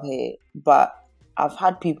really love her, but I've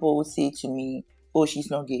had people say to me, oh, she's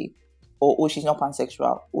not gay, or oh, she's not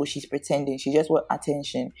pansexual, or she's pretending, she just want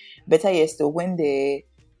attention. Better yet still, when the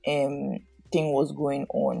thing was going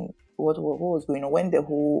on, what was going on, when the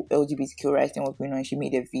whole LGBTQ rights thing was going on, she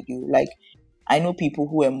made a video. Like, I know people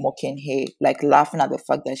who were mocking her, like laughing at the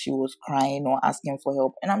fact that she was crying or asking for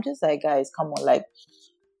help, and I'm just like, guys, come on, like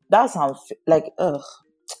that's like, ugh,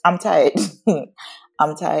 I'm tired.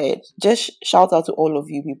 I'm tired. Just shout out to all of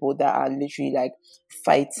you people that are literally like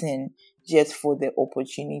fighting just for the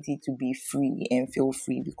opportunity to be free and feel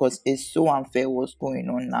free, because it's so unfair what's going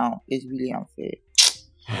on now. It's really unfair.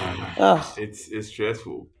 Ugh. it's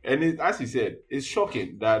stressful. And as you said, it's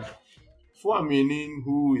shocking that Fuaminin,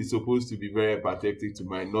 who is supposed to be very empathetic to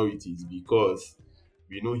minorities because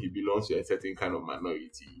we know he belongs to a certain kind of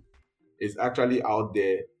minority, is actually out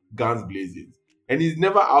there guns blazing. And he's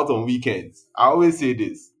never out on weekends. I always say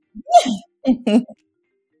this.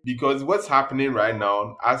 Because what's happening right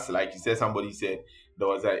now, as like you said, somebody said there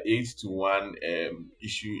was an 8-1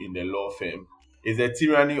 issue in the law firm, is a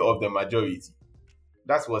tyranny of the majority.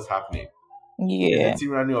 That's what's happening. Yeah. It's a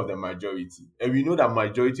tyranny of the majority. And we know that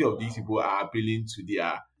majority of these people are appealing to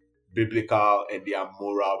their biblical and their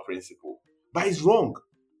moral principle. But it's wrong.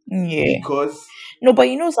 Yeah. Because No, but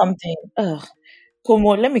you know something? Ugh.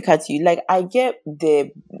 Como, let me cut you. Like, I get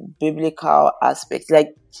the biblical aspect. Like,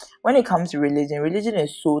 when it comes to religion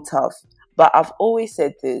is so tough. But I've always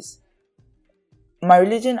said this. My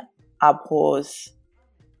religion abhors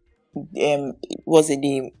was it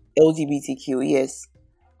the LGBTQ? Yes.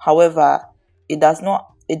 However, it does not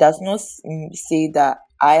say that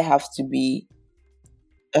I have to be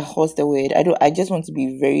what's the word? I just want to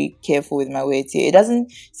be very careful with my words here. It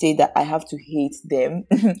doesn't say that I have to hate them.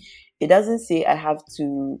 It doesn't say I have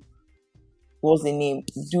to, what's the name,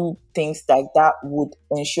 do things like that would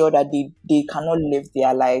ensure that they cannot live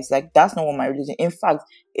their lives. Like, that's not what my religion. In fact,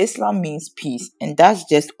 Islam means peace, and that's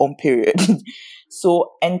just on period.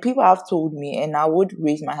 So, and people have told me, and I would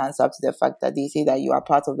raise my hands up to the fact that they say that you are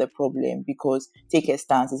part of the problem because take a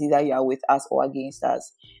stance. It's either you are with us or against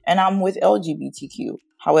us. And I'm with LGBTQ.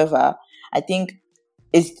 However, I think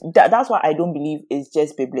that's why I don't believe it's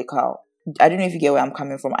just biblical. I don't know if you get where I'm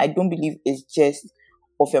coming from. I don't believe it's just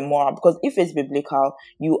of a moral, because if it's biblical,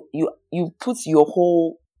 you put your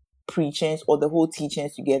whole preachings or the whole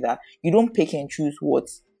teachings together. You don't pick and choose what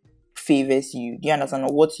favors you. Do you understand?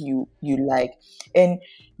 Or what you like? And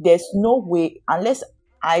there's no way, unless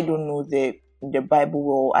I don't know the Bible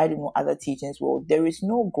well, I don't know other teachings well, there is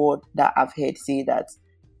no God that I've heard say that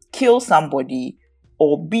kill somebody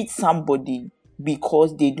or beat somebody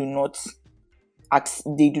because they do not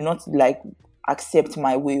like accept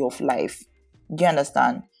my way of life. Do you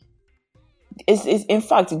understand? It's in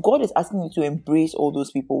fact, God is asking you to embrace all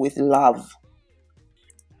those people with love.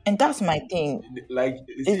 And that's my thing. like,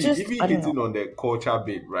 It's see, just, even I don't hitting know. on the culture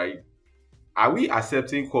bit, right? Are we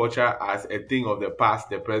accepting culture as a thing of the past,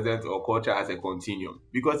 the present, or culture as a continuum?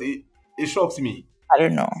 Because it shocks me. I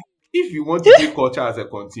don't know. If you want to take culture as a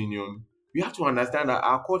continuum, you have to understand that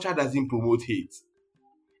our culture doesn't promote hate.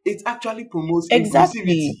 It actually promotes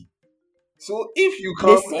Exactly. inclusivity. So if you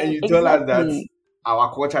The come and same, you tell us that exactly.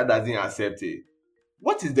 our culture doesn't accept it,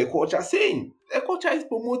 what is the culture saying? The culture is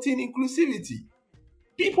promoting inclusivity.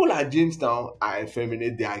 People at Jamestown are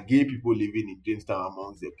effeminate. There are gay people living in Jamestown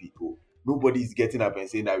amongst the people. Nobody is getting up and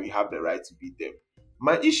saying that we have the right to beat them.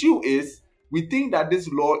 My issue is we think that this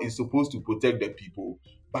law is supposed to protect the people,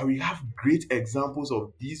 but we have great examples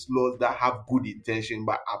of these laws that have good intention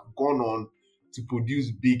but have gone on to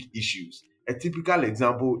produce big issues. A typical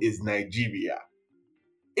example is Nigeria.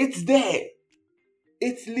 It's there.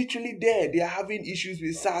 It's literally there. They are having issues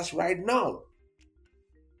with SARS right now.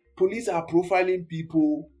 Police are profiling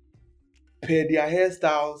people per their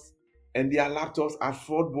hairstyles and their laptops as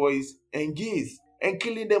fraud boys and gays and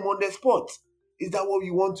killing them on the spot. Is that what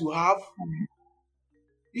we want to have?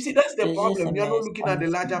 You see, that's the It's just a problem. We are not mess, looking at the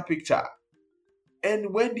larger honestly. picture.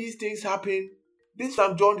 And when these things happen, this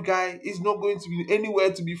Sam John guy is not going to be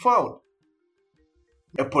anywhere to be found.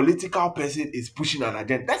 A political person is pushing an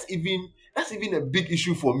agenda. That's even a big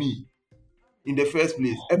issue for me in the first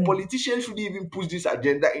place. A Hmm. politician shouldn't even push this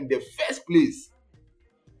agenda in the first place.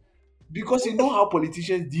 Because you know how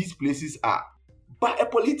politicians these places are. But a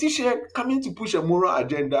politician coming to push a moral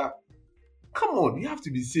agenda, come on, you have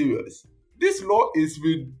to be serious. This law is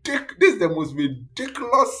ridiculous. This is the most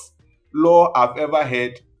ridiculous law I've ever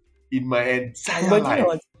heard in my entire But you know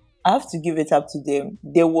what? life. I have to give it up to them.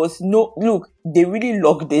 There was no look, they really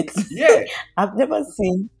locked it. Yeah, I've never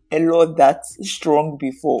seen a law that strong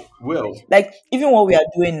before. well, Like, even what we are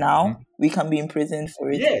doing now, we can be imprisoned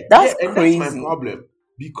for it. yeah, That's and that's my crazy. problem.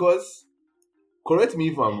 Because, correct me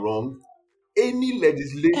if I'm wrong, any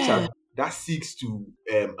legislature that seeks to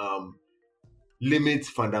limit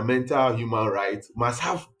fundamental human rights must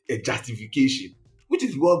have a justification, which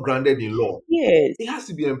is well grounded in law. Yes. It has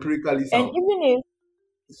to be empirically And sound.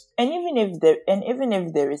 even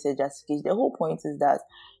if there is a justification, the whole point is that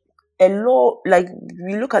a law, like,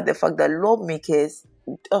 we look at the fact that lawmakers,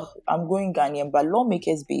 I'm going Ghanaian, but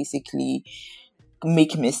lawmakers basically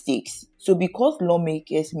make mistakes. So because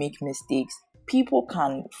lawmakers make mistakes, people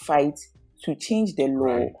can fight to change the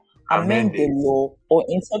law, Right. amend Amend the it. law, or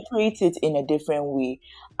interpret it in a different way.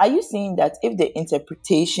 Are you saying that if the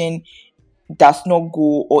interpretation does not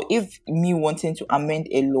go, or if me wanting to amend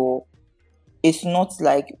a law is not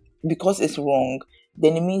like because it's wrong,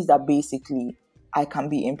 then it means that basically I can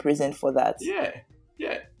be imprisoned for that? Yeah,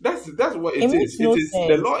 yeah. That's what It it is. makes It no is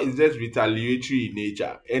the sense. law is just retaliatory in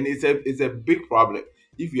nature, and it's a big problem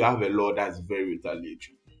if you have a law that's very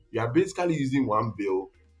retaliatory. You are basically using one bill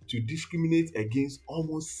to discriminate against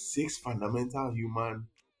almost six fundamental human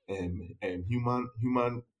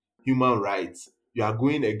rights. You are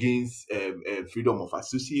going against freedom of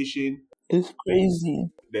association, It's crazy.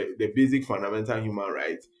 the basic fundamental human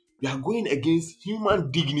rights. You are going against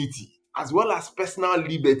human dignity as well as personal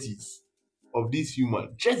liberties of this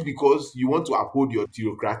human just because you want to uphold your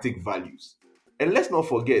theocratic values. And let's not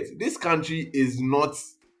forget, this country is not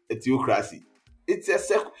a theocracy. It's a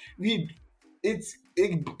we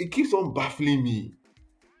it keeps on baffling me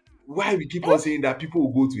why we keep on saying that people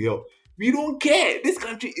will go to hell. We don't care. This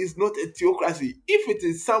country is not a theocracy. If it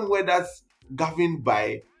is somewhere that's governed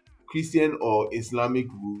by Christian or Islamic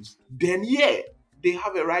rules, then yeah, they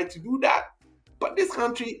have a right to do that. But this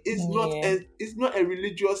country Yeah. is not a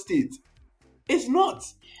religious state. It's not.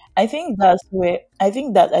 I think that's where I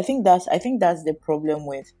think that's the problem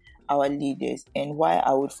with our leaders, and why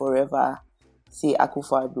I would forever say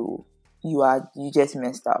Akufo-Addo, you just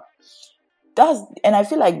messed up. And I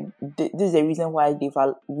feel like this is the reason why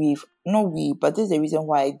we've not we but this is the reason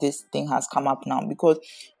why this thing has come up now, because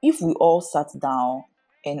if we all sat down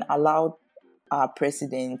and allowed our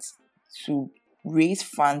president to raise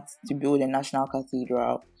funds to build a national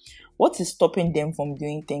cathedral, what is stopping them from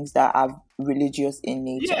doing things that are religious in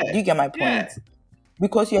nature? Yeah, Do you get my yeah. point?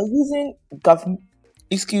 Because you're using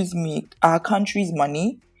our country's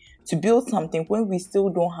money to build something when we still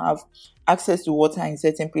don't have access to water in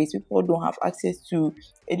certain places. People don't have access to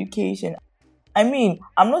education. I mean,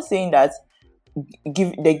 I'm not saying that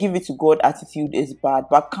give it to God attitude is bad,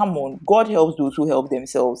 but come on, God helps those who help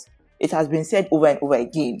themselves. It has been said over and over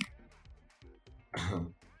again.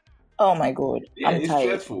 Oh my God, Yeah, I'm it's tired.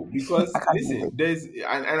 stressful I because can't do listen, it. there's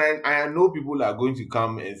and I know people are going to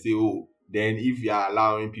come and say, oh, then if you are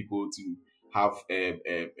allowing people to have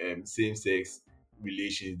same sex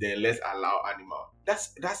relations, then let's allow animal.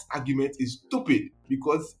 That's argument is stupid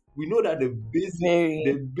because We know that the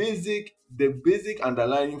Very. basic, the basic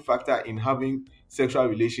underlying factor in having sexual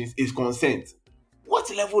relations is consent. What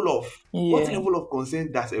level of what Yeah. level of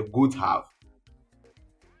consent does a goat have?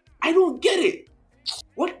 I don't get it.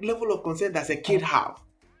 What level of consent does a kid have?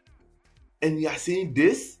 And you are saying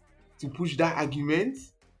this to push that argument?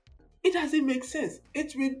 It doesn't make sense.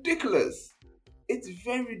 It's ridiculous. It's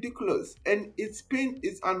very ridiculous. And it's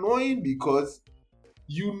annoying because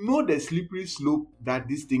you know the slippery slope that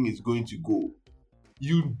this thing is going to go.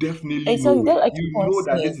 You definitely Exactly. know That it. I keep You on know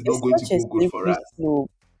that saying this is not it's going to such a go good for slippery us.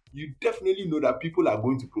 slope. You definitely know that people are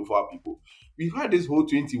going to profile people. We've had this whole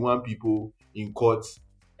 21 people in court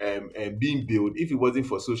being bailed. If it wasn't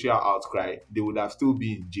for social outcry, they would have still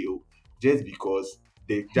been in jail just because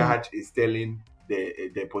the Hmm. judge is telling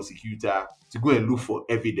the prosecutor to go and look for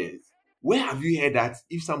evidence. Where have you heard that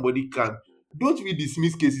if somebody can? Don't we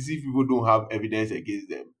dismiss cases if people don't have evidence against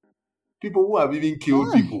them? People who have even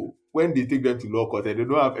killed Hmm. people, when they take them to law court and they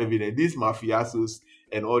don't have evidence, these mafiosos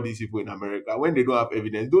and all these people in America, when they don't have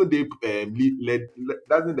evidence, don't they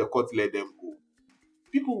doesn't the court let them go?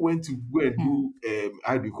 People went to go and Hmm. do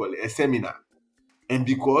how do you call it, a seminar, and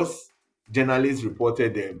because journalists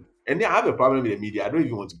reported them, and they have a problem with the media. I don't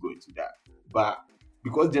even want to go into that, but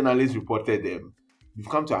because journalists reported them, you've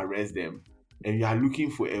come to arrest them, and you are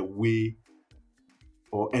looking for a way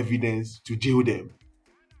or evidence to jail them.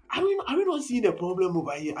 Are we not seeing the problem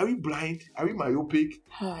over here? Are we blind? Are we myopic?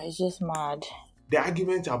 It's just mad. The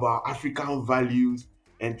argument about African values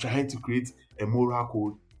and trying to create a moral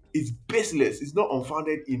code is baseless. It's not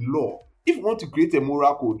unfounded in law. If we want to create a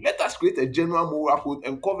moral code, let us create a general moral code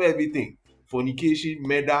and cover everything: fornication,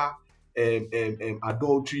 murder,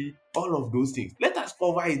 adultery, all of those things. Let us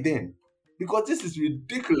cover it then, because this is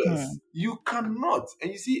Hmm. ridiculous. You cannot,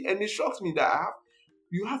 and you see, and it shocks me that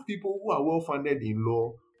you have people who are well funded in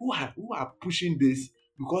law who are pushing this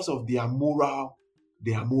because of their moral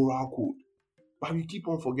code. But we keep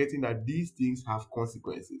on forgetting that these things have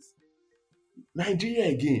consequences. Nigeria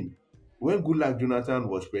again, when Goodluck Jonathan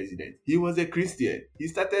was president, he was a Christian. He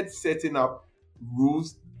started setting up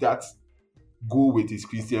rules that go with his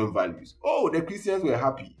Christian values. Oh, the Christians were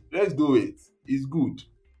happy. Let's do it. It's good.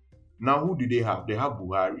 Now, who do they have? They have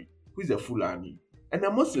Buhari, who is a Fulani and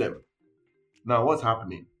a Muslim. Now, what's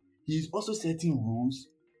happening? He's also setting rules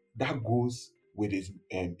that goes with his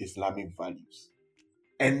Islamic values.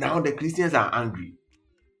 And now the Christians are angry.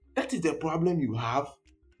 That is the problem you have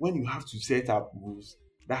when you have to set up rules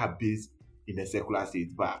that are based in a secular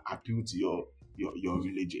state but appeal to your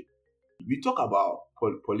religion. We talk about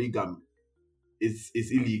polygamy. It's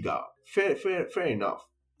illegal. Fair enough.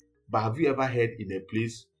 But have you ever heard in a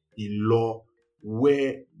place in law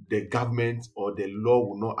where the government or the law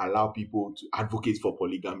will not allow people to advocate for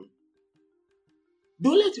polygamy?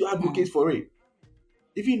 Don't let you Hmm. advocate for it,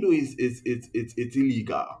 even though it's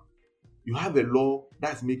illegal. You have a law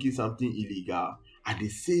that's making something illegal at the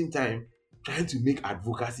same time trying to make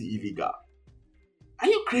advocacy illegal. Are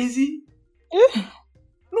you crazy?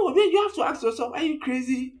 No, I mean, you have to ask yourself, are you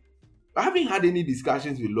crazy? I haven't had any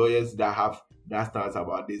discussions with lawyers that have that stance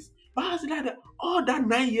about this. But I was like, all that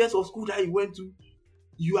 9 years of school that you went to,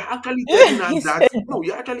 you are actually telling us He that, said, no,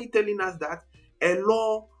 you're actually telling us that a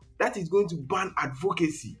law that is going to ban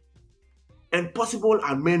advocacy and possible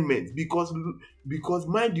amendment, because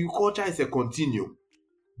mind you, culture is a continuum.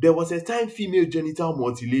 There was a time female genital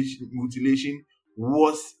mutilation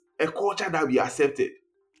was a culture that we accepted.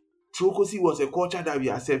 Trocosi was a culture that we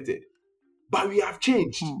accepted. But we have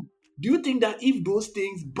changed. hmm. Do you think that if those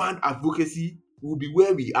things banned advocacy, we'll be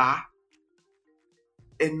where we are?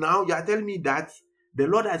 And now you are telling me that the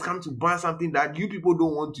law that has come to ban something that you people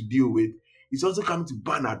don't want to deal with is also coming to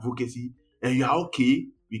ban advocacy, and you are okay,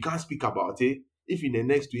 we can't speak about it. If in the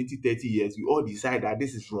next 20, 30 years we all decide that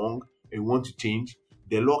this is wrong and we want to change,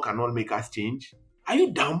 the law cannot make us change. Are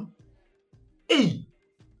you dumb? Hey,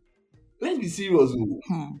 let's be serious.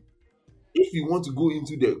 Hmm. If you want to go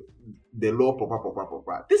into the law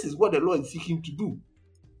proper, this is what the law is seeking to do.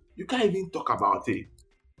 You can't even talk about it.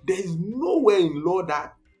 There is nowhere in law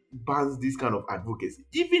that bans this kind of advocacy.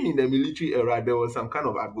 Even in the military era, there was some kind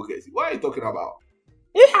of advocacy. What are you talking about?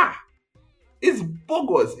 Ah, it's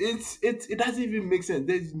bogus. It doesn't even make sense.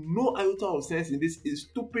 There's no iota of sense in this. It's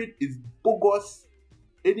stupid. It's bogus.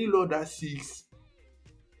 Any law that seeks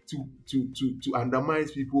to undermine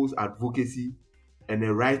people's advocacy and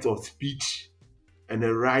a right of speech and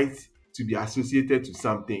a right to be associated to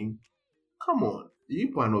something. Come on, you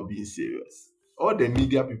people are not being serious. All the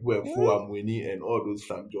media people and Hmm. Fuamweni and all those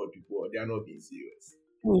Frank George people, they are not being serious.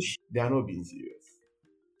 Push. They are not being serious.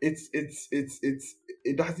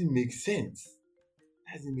 It doesn't make sense.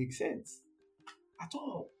 It doesn't make sense at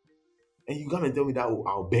all. And you come and tell me that, oh,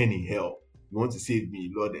 I'll burn in hell. You want to save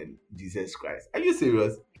me, Lord and Jesus Christ. Are you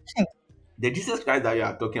serious? The Jesus Christ that you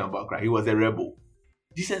are talking about, Christ, he was a rebel.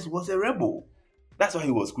 Jesus was a rebel. That's why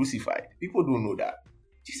he was crucified. People don't know that.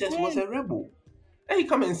 Jesus was a rebel. And he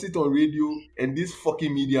come and sit on radio, and these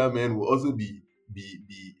fucking media men will also be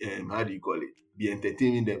how do you call it? Be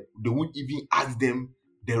entertaining them. They won't even ask them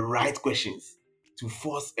the right questions to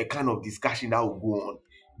force a kind of discussion that will go on.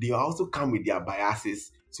 They also come with their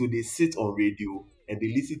biases, so they sit on radio and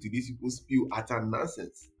they listen to these people spew utter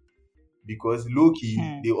nonsense. Because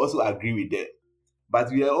low-key, they also agree with them.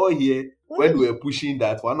 But we are all here when we were pushing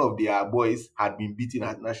that one of their boys had been beaten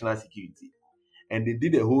at national security. And they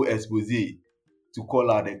did a whole expose to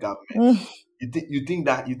call out the government. You think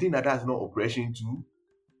that that's not oppression too?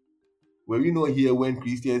 Were we not here when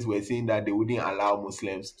Christians were saying that they wouldn't allow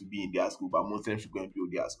Muslims to be in their school, but Muslims should go and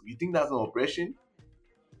build their school? You think that's not oppression?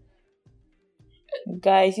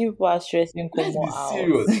 Guys, you people are stressing. Let's be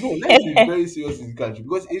serious. No, let's be very serious in this country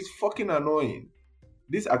because it's fucking annoying.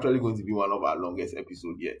 This is actually going to be one of our longest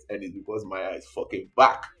episodes yet, and it's because Maya is fucking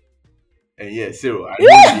back. And yeah, Cyril, I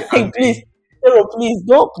know please, Cyril, please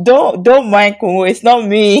don't mind Kumo. It's not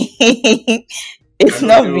me. It's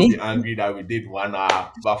not me. Be angry that we did 1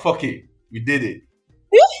 hour, but fuck it, we did it.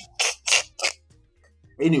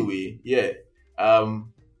 Anyway, yeah.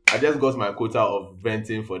 I just got my quota of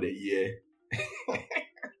venting for the year.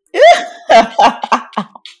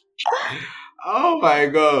 Oh my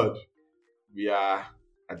god.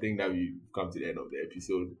 I think that we've come to the end of the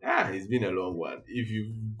episode. It's been a long one. If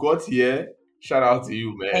you've got here, shout out to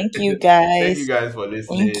you, man. Thank you guys. Thank you guys for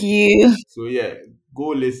listening. Thank you. So yeah, go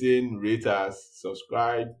listen, rate us,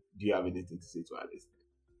 subscribe. Do you have anything to say to our listeners?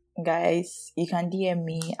 Guys, you can DM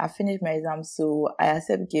me. I finished my exam, so I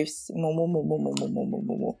accept gifts.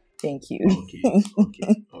 Momo. Thank you. Okay.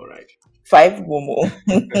 All right. 5 Momo.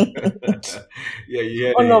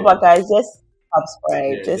 Yeah. Oh no, but guys, just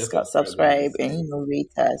subscribe. Yeah, just subscribe and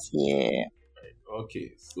rate us. Yeah.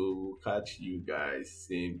 Okay, so we'll catch you guys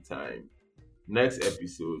same time. Next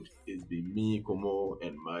episode is the me, Komo,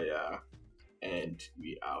 and Maya, and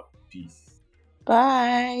we are peace.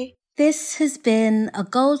 Bye. This has been a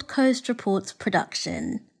Gold Coast Reports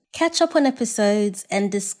production. Catch up on episodes and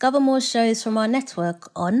discover more shows from our network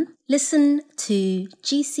on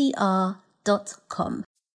listen2gcr.com.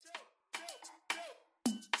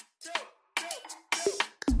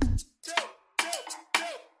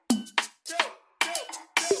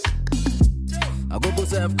 I go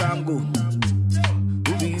self can go.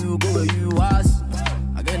 Who be you go where you was?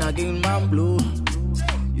 Again man blow.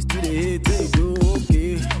 You still hate it, bro.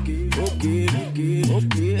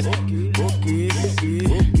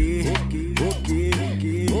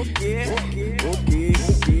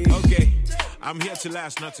 Okay. I'm here to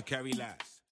last, not to carry last.